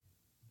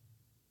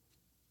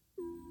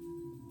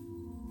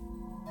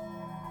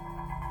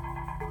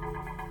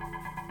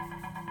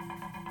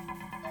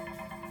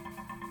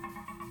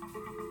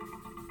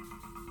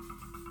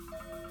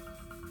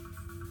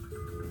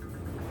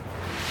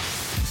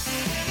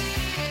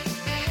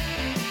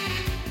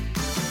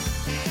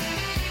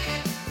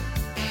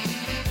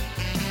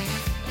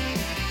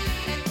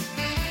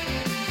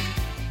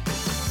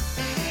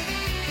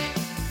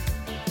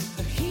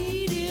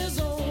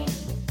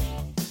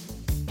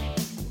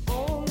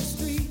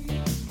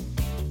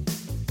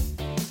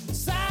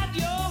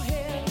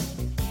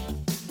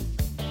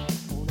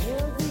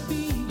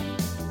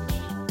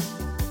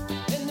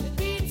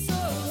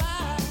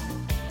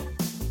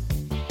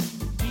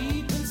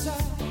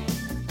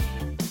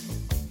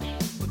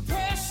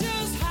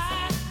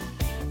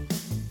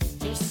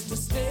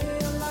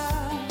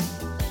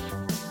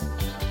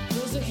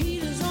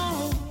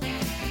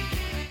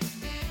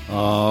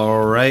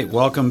All right.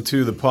 Welcome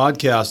to the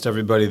podcast,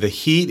 everybody. The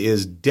heat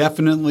is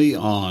definitely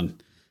on.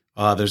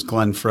 There's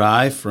Glenn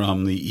Fry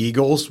from the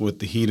Eagles with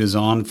The Heat is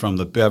On from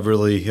the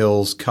Beverly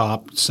Hills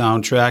Cop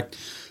soundtrack.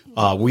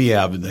 We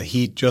have the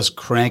heat just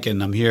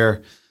cranking. I'm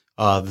here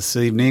this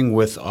evening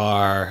with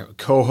our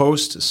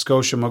co-host,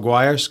 Scotia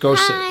Maguire.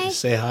 Scotia,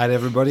 say hi to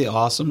everybody.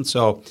 Awesome.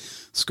 So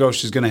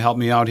Scotia's going to help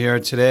me out here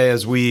today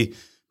as we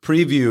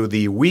preview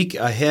the week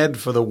ahead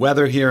for the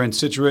weather here in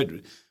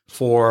Scituate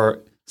for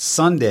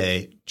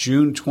Sunday,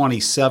 June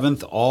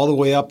 27th, all the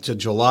way up to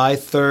July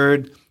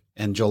 3rd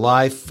and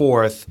July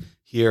 4th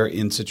here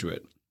in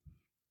Scituate.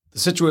 The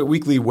Scituate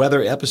Weekly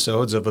weather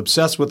episodes of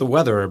Obsessed with the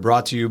Weather are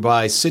brought to you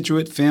by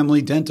Scituate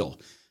Family Dental,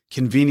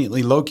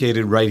 conveniently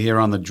located right here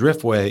on the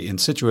Driftway in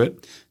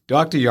Scituate.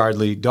 Dr.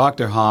 Yardley,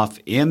 Dr. Hoff,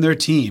 and their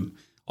team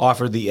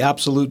offer the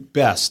absolute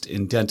best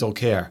in dental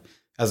care.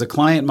 As a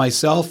client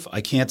myself,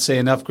 I can't say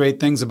enough great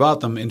things about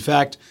them. In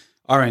fact,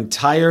 our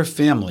entire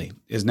family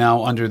is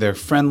now under their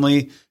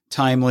friendly,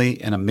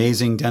 timely, and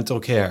amazing dental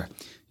care.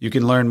 You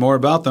can learn more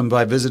about them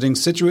by visiting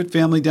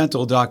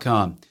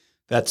ScituateFamilyDental.com.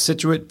 That's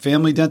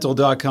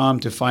ScituateFamilyDental.com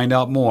to find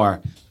out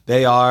more.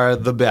 They are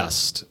the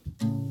best.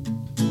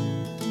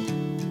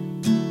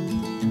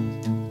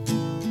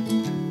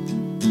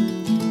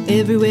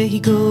 Everywhere he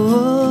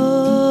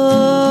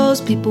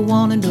goes, people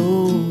want to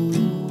know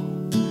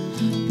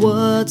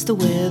what's the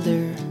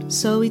weather,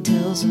 so he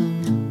tells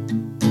them.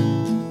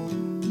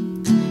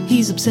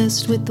 He's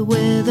obsessed with the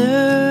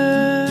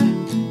weather,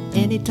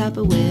 any type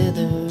of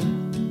weather,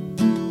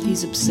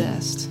 he's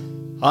obsessed.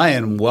 Hi,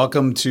 and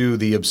welcome to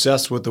the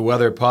Obsessed with the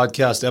Weather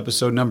podcast,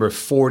 episode number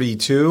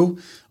 42.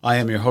 I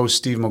am your host,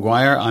 Steve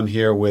Maguire. I'm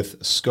here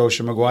with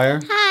Scotia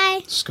Maguire.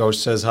 Hi. Scotia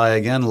says hi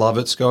again. Love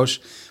it,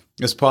 Scotia.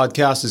 This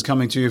podcast is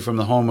coming to you from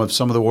the home of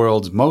some of the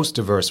world's most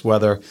diverse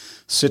weather,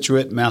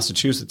 Scituate,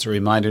 Massachusetts. A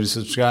reminder to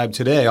subscribe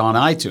today on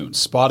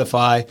iTunes,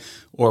 Spotify,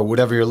 or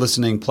whatever your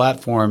listening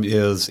platform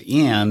is,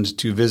 and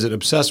to visit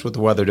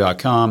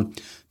obsessedwiththeweather.com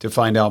to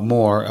find out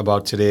more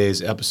about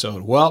today's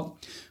episode. Well,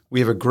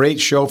 we have a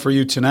great show for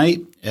you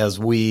tonight as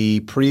we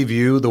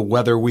preview the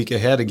weather week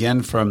ahead,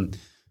 again from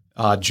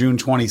June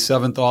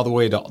 27th all the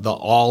way to the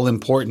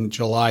all-important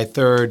July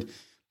 3rd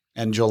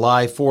and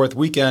July 4th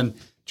weekend.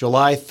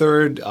 July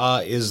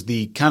 3rd is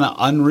the kind of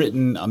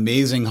unwritten,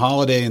 amazing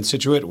holiday in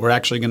Scituate. We're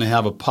actually going to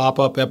have a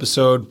pop-up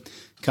episode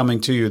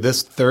coming to you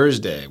this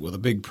Thursday with a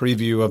big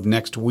preview of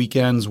next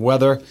weekend's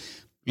weather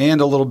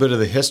and a little bit of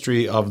the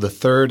history of the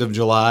 3rd of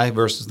July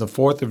versus the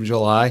 4th of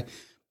July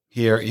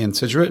here in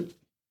Scituate.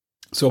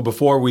 So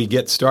before we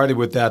get started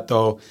with that,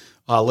 though,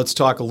 let's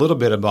talk a little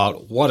bit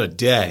about what a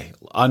day.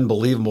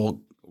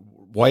 Unbelievable,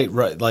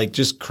 like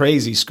just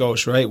crazy,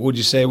 Scotia, right? Would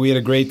you say we had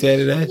a great day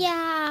today?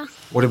 Yeah.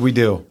 What did we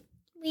do?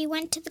 We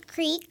went to the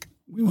creek.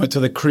 We went to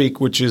the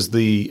creek, which is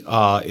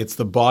it's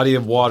the body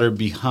of water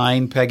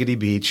behind Peggotty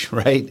Beach,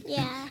 right?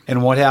 Yeah.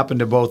 And what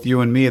happened to both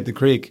you and me at the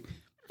creek?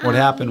 What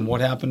happened?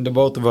 What happened to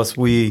both of us?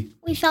 We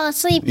fell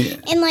asleep,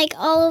 and like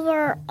all of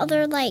our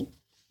other like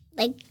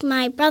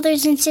my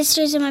brothers and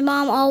sisters and my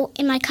mom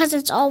and my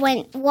cousins all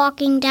went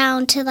walking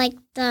down to like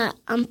the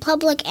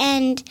public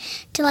end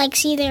to like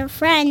see their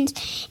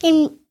friends,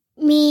 and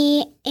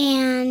me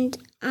and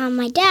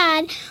my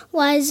dad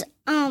was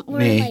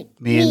me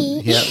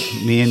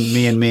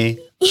and me.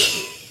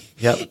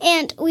 Yep.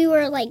 And we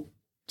were like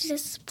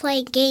just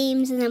playing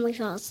games, and then we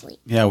fell asleep.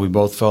 Yeah, we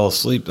both fell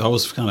asleep. That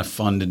was kind of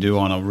fun to do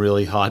on a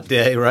really hot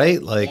day, right?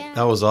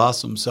 That was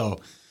awesome. So,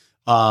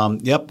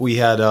 we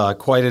had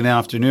quite an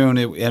afternoon.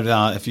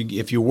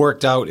 If you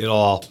worked out at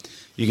all,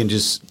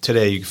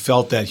 you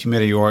felt that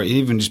humidity, or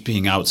even just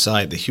being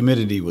outside, the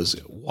humidity was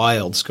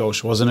wild,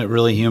 Scotia. Wasn't it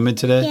really humid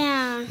today?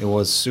 Yeah. It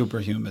was super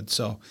humid.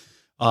 So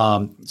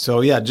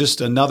just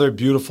another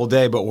beautiful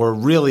day, but we're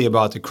really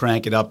about to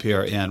crank it up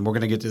here, and we're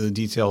going to get to the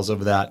details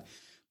of that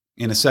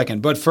in a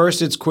second. But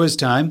first, it's quiz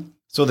time.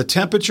 So the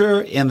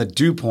temperature and the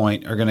dew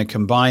point are going to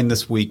combine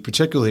this week,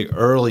 particularly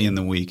early in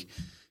the week,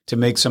 to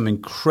make some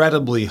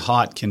incredibly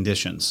hot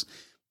conditions.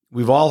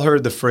 We've all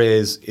heard the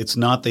phrase, it's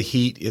not the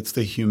heat, it's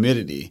the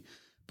humidity.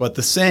 But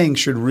the saying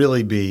should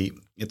really be,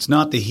 it's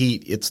not the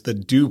heat, it's the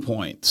dew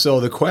point. So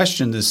the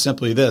question is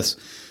simply this: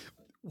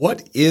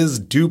 what is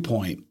dew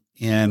point?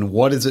 And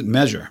what does it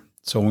measure?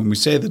 So when we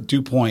say the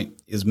dew point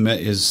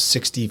is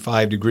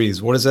 65 degrees,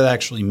 what does that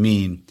actually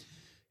mean?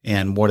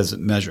 And what does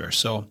it measure?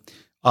 So,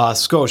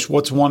 Scotia,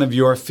 what's one of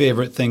your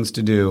favorite things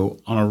to do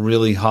on a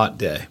really hot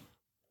day?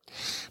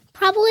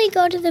 Probably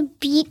go to the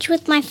beach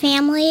with my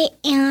family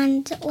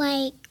and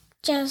like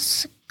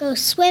just go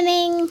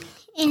swimming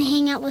and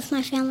hang out with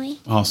my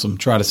family. Awesome.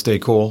 Try to stay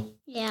cool.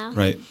 Yeah.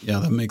 Right. Yeah,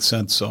 that makes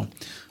sense. So,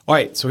 all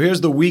right. So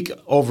here's the week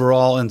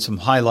overall and some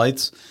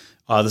highlights.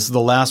 This is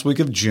the last week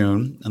of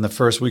June, and the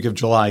first week of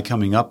July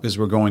coming up is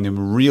we're going to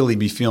really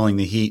be feeling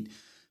the heat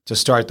to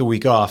start the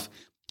week off.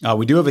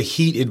 We do have a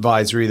heat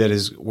advisory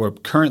we're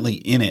currently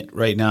in it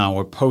right now.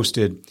 We're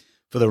posted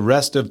for the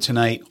rest of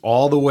tonight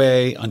all the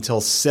way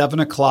until 7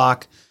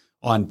 o'clock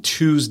on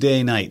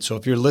Tuesday night. So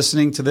if you're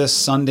listening to this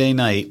Sunday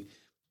night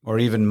or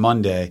even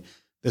Monday,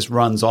 This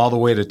runs all the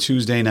way to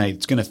Tuesday night.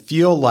 It's going to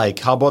feel like,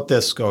 how about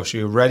this, Scotia?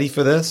 You ready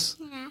for this?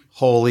 Yeah.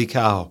 Holy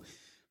cow.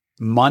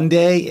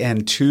 Monday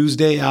and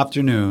Tuesday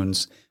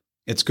afternoons,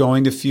 it's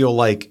going to feel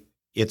like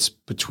it's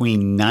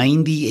between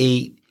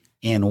 98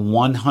 and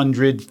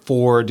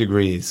 104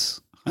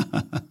 degrees.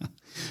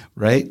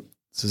 Right?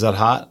 So is that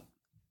hot?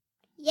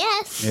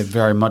 Yes. It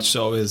very much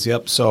so is.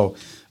 Yep. So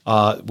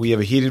we have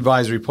a heat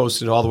advisory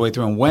posted all the way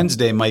through, and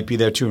Wednesday might be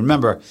there too.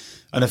 Remember,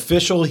 an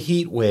official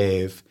heat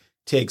wave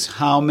takes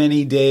how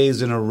many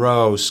days in a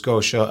row,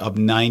 Scotia, of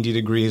 90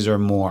 degrees or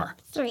more?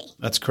 3.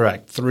 That's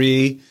correct.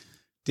 3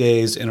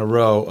 days in a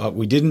row.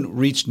 We didn't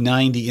reach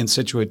 90 in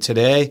Scituate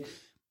today,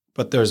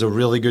 but there's a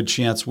really good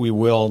chance we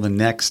will the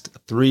next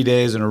 3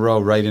 days in a row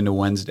right into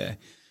Wednesday.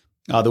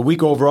 The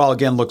week overall,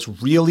 again, looks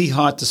really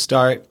hot to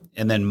start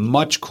and then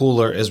much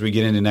cooler as we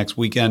get into next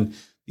weekend,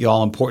 the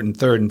all-important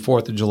 3rd and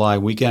 4th of July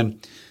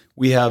weekend.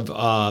 We have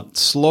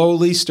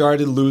slowly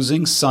started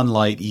losing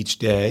sunlight each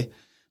day.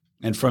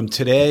 And from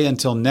today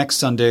until next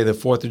Sunday, the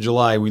 4th of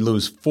July, we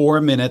lose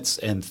 4 minutes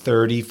and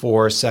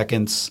 34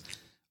 seconds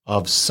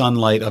of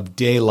sunlight, of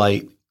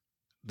daylight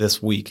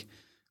this week.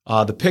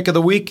 The pick of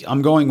the week,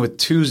 I'm going with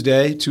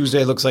Tuesday.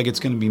 Tuesday looks like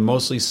it's going to be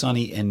mostly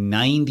sunny and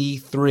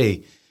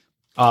 93.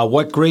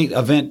 What great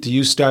event do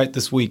you start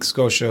this week,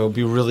 Scotia? It'll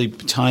be really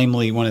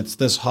timely when it's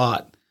this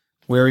hot.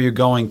 Where are you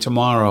going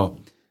tomorrow?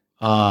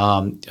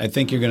 I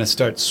think you're going to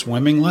start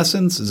swimming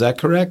lessons. Is that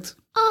correct?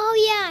 Oh,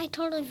 yeah. I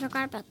totally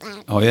forgot about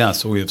that. Oh, yeah.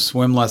 So we have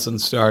swim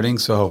lessons starting.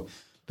 So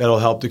that'll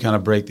help to kind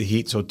of break the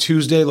heat. So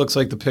Tuesday looks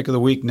like the pick of the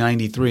week,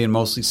 93 and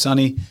mostly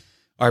sunny.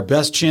 Our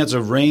best chance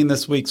of rain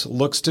this week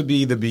looks to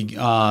be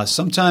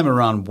sometime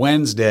around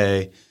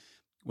Wednesday,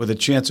 with a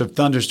chance of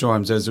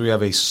thunderstorms as we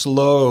have a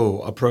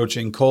slow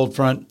approaching cold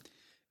front.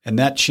 And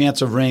that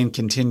chance of rain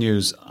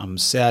continues, I'm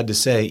sad to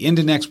say,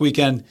 into next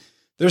weekend.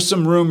 There's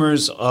some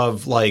rumors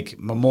of like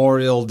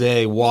Memorial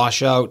Day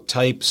washout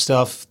type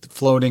stuff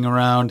floating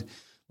around.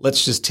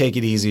 Let's just take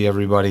it easy,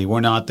 everybody. We're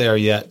not there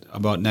yet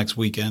about next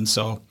weekend.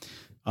 So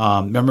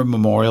remember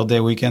Memorial Day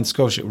weekend,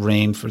 Scotia? It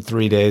rained for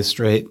 3 days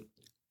straight.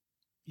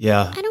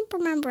 Yeah. I don't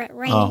remember it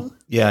raining. Oh,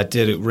 yeah, it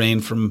did. It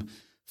rained from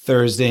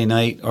Thursday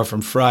night or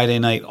from Friday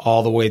night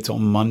all the way till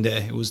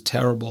Monday. It was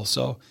terrible.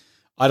 So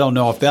I don't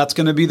know if that's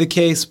going to be the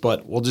case,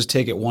 but we'll just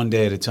take it one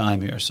day at a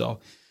time here. So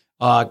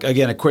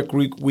again, a quick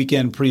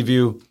weekend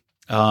preview.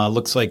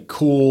 Looks like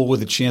cool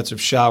with a chance of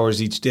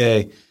showers each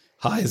day.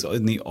 Highs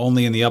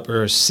only in the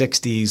upper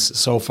 60s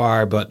so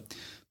far, but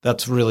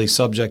that's really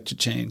subject to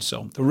change.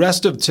 So the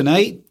rest of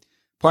tonight,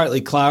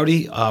 partly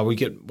cloudy.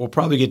 We'll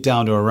probably get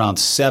down to around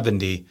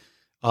 70.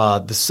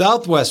 The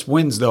southwest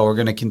winds, though, are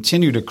going to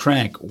continue to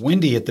crank.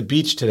 Windy at the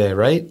beach today,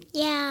 right?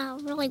 Yeah,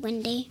 really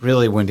windy.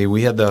 Really windy.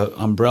 We had the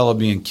umbrella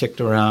being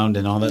kicked around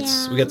and all that.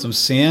 Yeah. We got some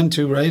sand,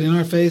 too, right, in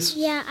our face?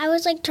 Yeah, I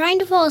was like trying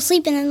to fall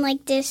asleep, and then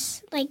like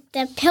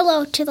the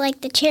pillow to like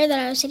the chair that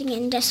I was sitting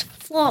in just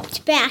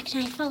flopped back,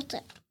 and I felt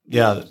it.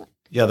 Yeah,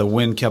 the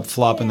wind kept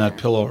flopping that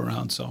pillow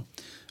around. So,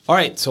 all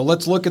right, so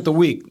let's look at the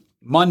week.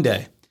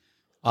 Monday.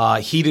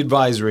 Heat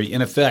advisory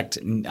in effect.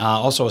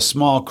 Also, a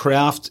small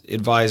craft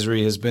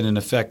advisory has been in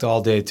effect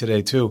all day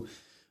today, too.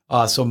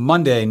 So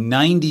Monday,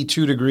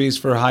 92 degrees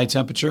for a high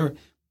temperature,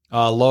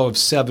 low of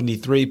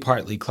 73,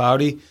 partly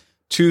cloudy.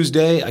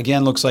 Tuesday,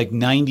 again, looks like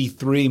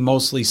 93,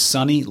 mostly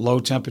sunny, low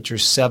temperature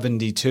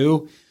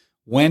 72.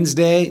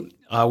 Wednesday,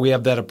 we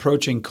have that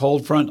approaching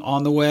cold front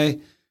on the way.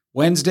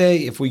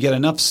 Wednesday, if we get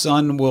enough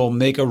sun, we'll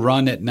make a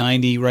run at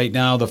 90. Right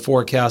now, the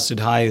forecasted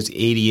high is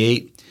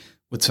 88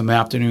 with some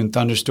afternoon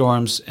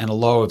thunderstorms and a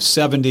low of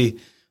 70.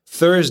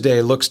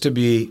 Thursday looks to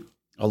be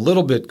a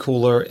little bit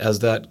cooler as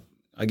that,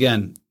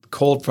 again,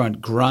 cold front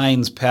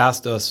grinds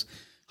past us.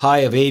 High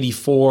of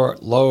 84,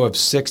 low of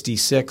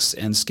 66,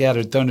 and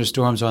scattered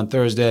thunderstorms on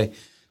Thursday.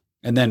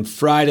 And then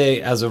Friday,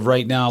 as of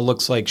right now,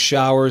 looks like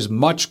showers,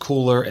 much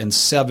cooler and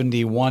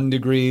 71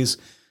 degrees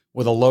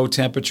with a low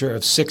temperature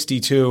of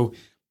 62.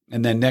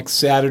 And then next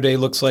Saturday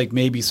looks like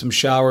maybe some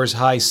showers,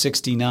 high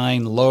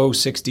 69, low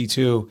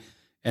 62.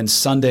 And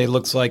Sunday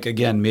looks like,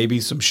 again,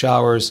 maybe some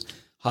showers,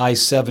 high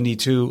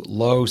 72,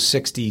 low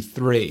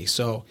 63.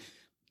 So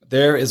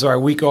there is our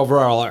week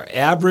overall. Our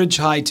average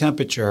high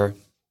temperature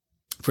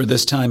for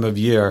this time of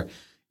year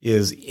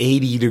is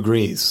 80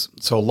 degrees.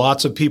 So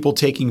lots of people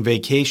taking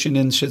vacation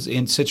in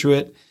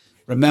Scituate.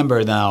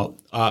 Remember now,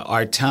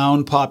 our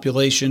town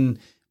population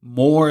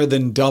more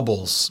than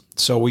doubles.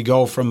 So we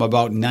go from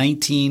about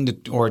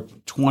 19 or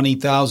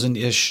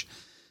 20,000-ish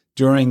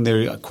during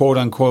the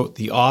quote-unquote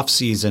the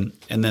off-season.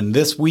 And then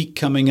this week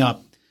coming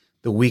up,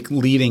 the week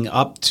leading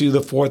up to the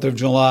 4th of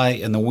July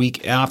and the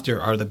week after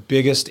are the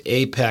biggest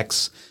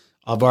apex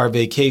of our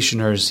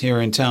vacationers here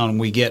in town.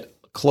 We get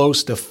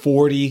close to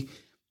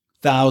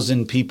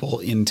 40,000 people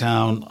in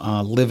town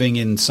living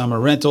in summer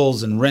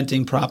rentals and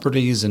renting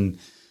properties and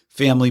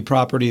family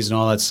properties and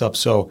all that stuff.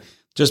 So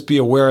just be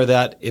aware of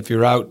that if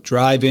you're out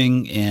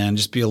driving, and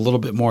just be a little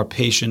bit more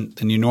patient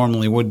than you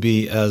normally would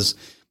be as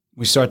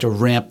we start to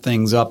ramp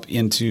things up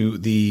into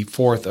the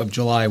 4th of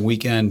July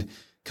weekend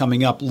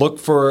coming up. Look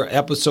for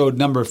episode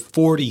number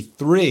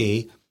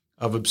 43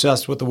 of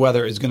Obsessed with the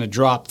Weather is going to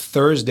drop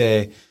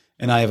Thursday,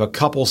 and I have a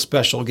couple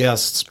special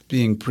guests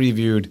being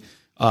previewed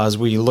as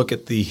we look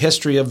at the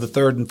history of the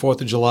 3rd and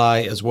 4th of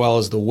July, as well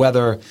as the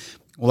weather.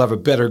 We'll have a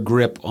better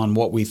grip on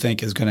what we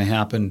think is going to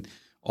happen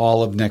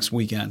all of next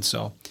weekend.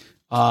 So,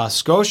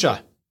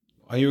 Scotia,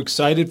 are you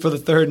excited for the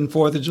 3rd and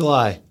 4th of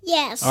July?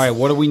 Yes. All right,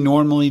 what do we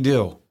normally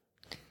do?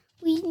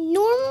 We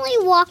normally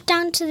walk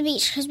down to the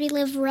beach because we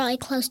live really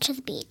close to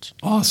the beach.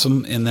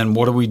 Awesome. And then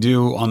what do we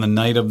do on the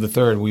night of the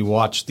 3rd? We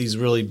watch these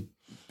really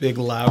big,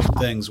 loud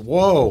things.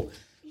 Whoa.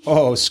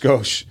 Oh,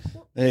 Scotia.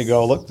 There you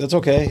go. Look, that's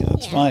okay.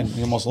 That's fine.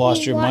 You almost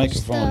lost your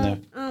microphone there.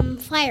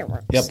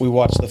 Fireworks. Yep, we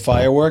watched the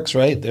fireworks,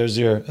 right? There's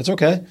your, that's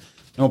okay.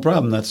 No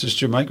problem. That's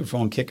just your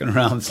microphone kicking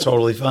around. It's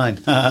totally fine.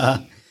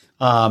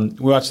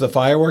 We watched the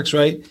fireworks,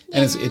 right?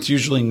 And it's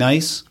usually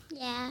nice.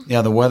 Yeah.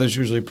 Yeah, the weather's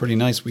usually pretty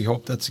nice. We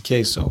hope that's the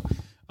case. So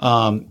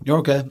you're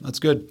okay. That's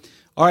good.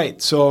 All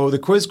right. So the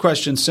quiz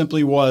question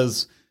simply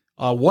was,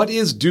 what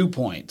is dew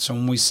point? So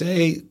when we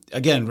say,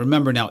 again,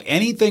 remember now,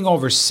 anything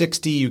over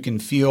 60 you can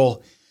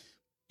feel.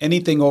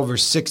 Anything over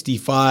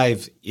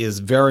 65 is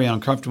very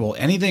uncomfortable.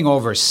 Anything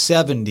over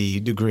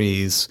 70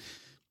 degrees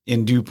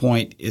in dew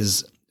point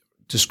is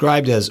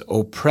described as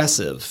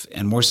oppressive.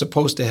 And we're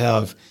supposed to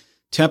have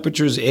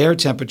temperatures, air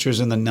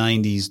temperatures in the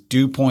 90s,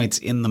 dew points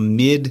in the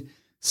mid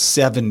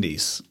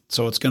 70s.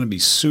 So it's going to be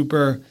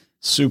super,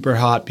 super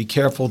hot. Be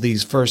careful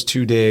these first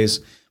 2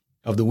 days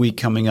of the week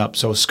coming up.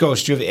 So,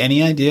 Scotia, do you have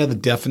any idea the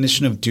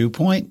definition of dew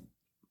point?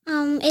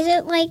 Is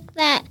it like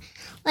that,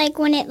 like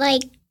when it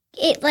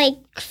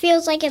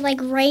feels like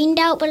it rained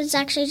out, but it's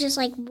actually just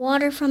like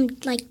water from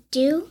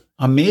dew?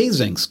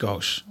 Amazing,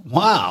 Scotia.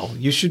 Wow,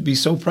 you should be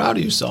so proud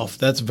of yourself.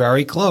 That's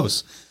very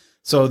close.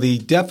 So the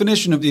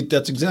definition of it,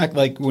 that's exactly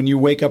like when you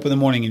wake up in the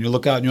morning and you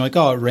look out and you're like,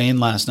 oh, it rained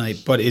last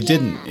night, but it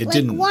didn't. It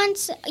didn't.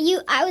 Once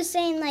I was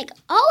saying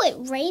oh,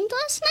 it rained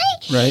last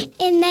night? Right.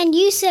 And then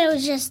you said it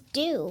was just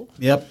dew.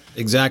 Yep,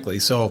 exactly.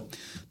 So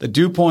the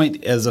dew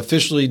point, as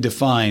officially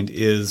defined,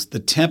 is the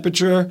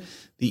temperature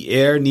the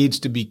air needs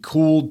to be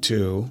cooled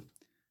to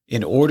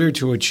in order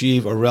to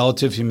achieve a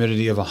relative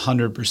humidity of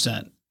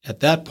 100%.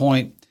 At that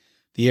point,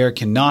 the air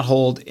cannot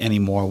hold any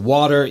more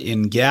water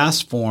in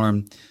gas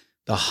form.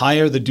 The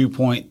higher the dew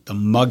point, the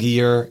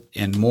muggier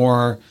and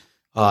more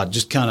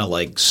just kind of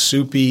like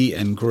soupy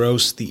and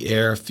gross the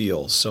air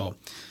feels. So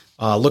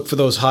look for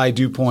those high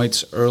dew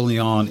points early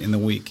on in the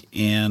week.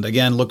 And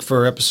again, look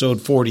for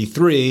episode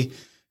 43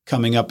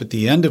 coming up at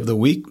the end of the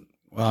week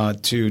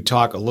to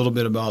talk a little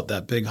bit about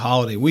that big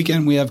holiday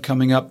weekend we have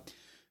coming up.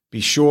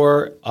 Be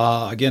sure,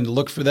 again, to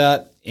look for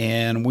that.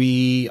 And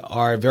we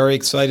are very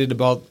excited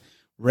about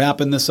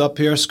wrapping this up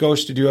here.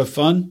 Scotia, did you have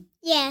fun?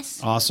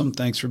 Yes. Awesome.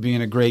 Thanks for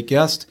being a great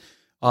guest.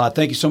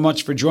 Thank you so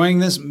much for joining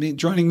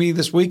me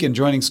this week and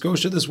joining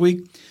Scotia this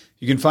week.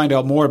 You can find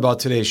out more about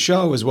today's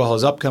show as well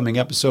as upcoming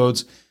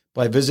episodes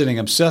by visiting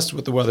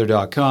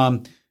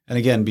obsessedwiththeweather.com. And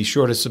again, be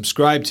sure to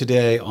subscribe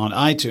today on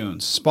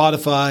iTunes,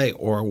 Spotify,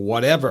 or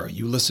whatever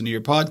you listen to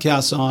your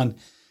podcasts on.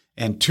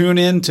 And tune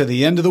in to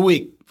the end of the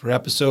week for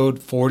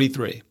episode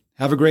 43.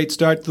 Have a great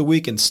start to the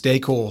week and stay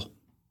cool.